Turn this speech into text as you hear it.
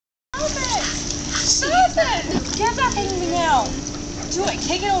Get back in me now. Do it.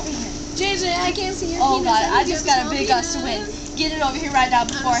 Take it over here. JJ, I can't see your Oh penis. god, I just got a big gust of wind. Get it over here right now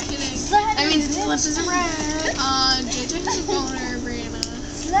before. I mean, flip is around. JJ has a boner, Brianna.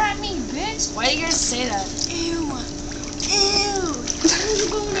 Slap me, bitch. Why do you guys say that? Ew. There's a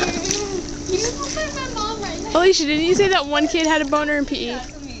boner. You just look like my mom right now. Alicia, didn't you say that one kid had a boner in PE?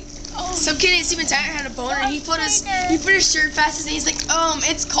 Some kid named Steven Tyler had a boner and he put his shirt past his knee. He's like,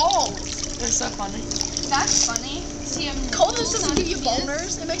 it's cold. It was so funny. That's funny. Coldness doesn't give you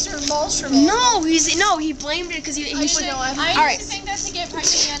boners. It makes your balls shrivel. No, he blamed it because he put. I Alright. used to think that to get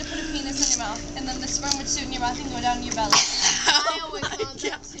pregnant, you had to put a penis in your mouth, and then the sperm would suit in your mouth and go down your belly. I always thought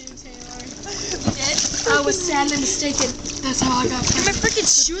that too, Taylor. You did? I was sadly mistaken. That's how I got pregnant. My freaking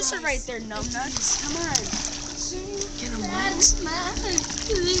shoes are right there, numbnuts. Come on. Get them wet.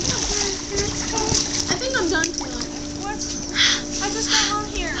 I think I'm done, Taylor. What? I just got home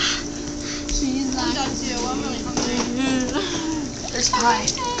here. She's I'm done too. I'm really hungry. There's pie.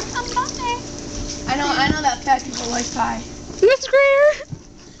 I'm hungry. I know that fat people like pie. That's great.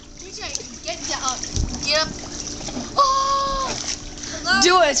 DJ, get up. Get up. Oh! Hello?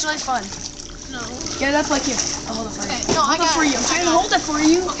 Do it. It's really fun. No. Get up like here. I'll hold it for you. Okay. No, I got it for you. I'm trying to hold it for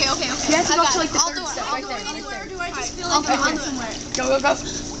you. Okay. You have to go to like the I'll third do it. step right there. Anywhere, do I just feel I'll like do it somewhere. Go.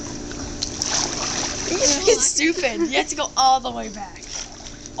 It's stupid. You have to go all the way back.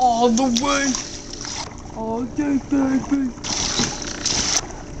 All the way. All day, baby.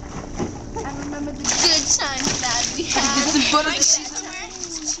 I remember the good times that we had. Get the butt of the seat.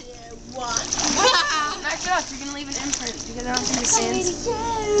 Back it up. You're gonna leave an imprint because I don't think the sand's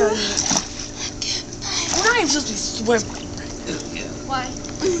done yet. We're not even supposed to be swimming. Why?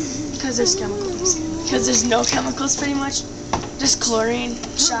 Because there's chemicals. Because there's no chemicals, pretty much. Just chlorine,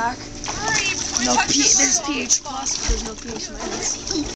 shock. Hurry, No there's pH plus, but there's no pH minus.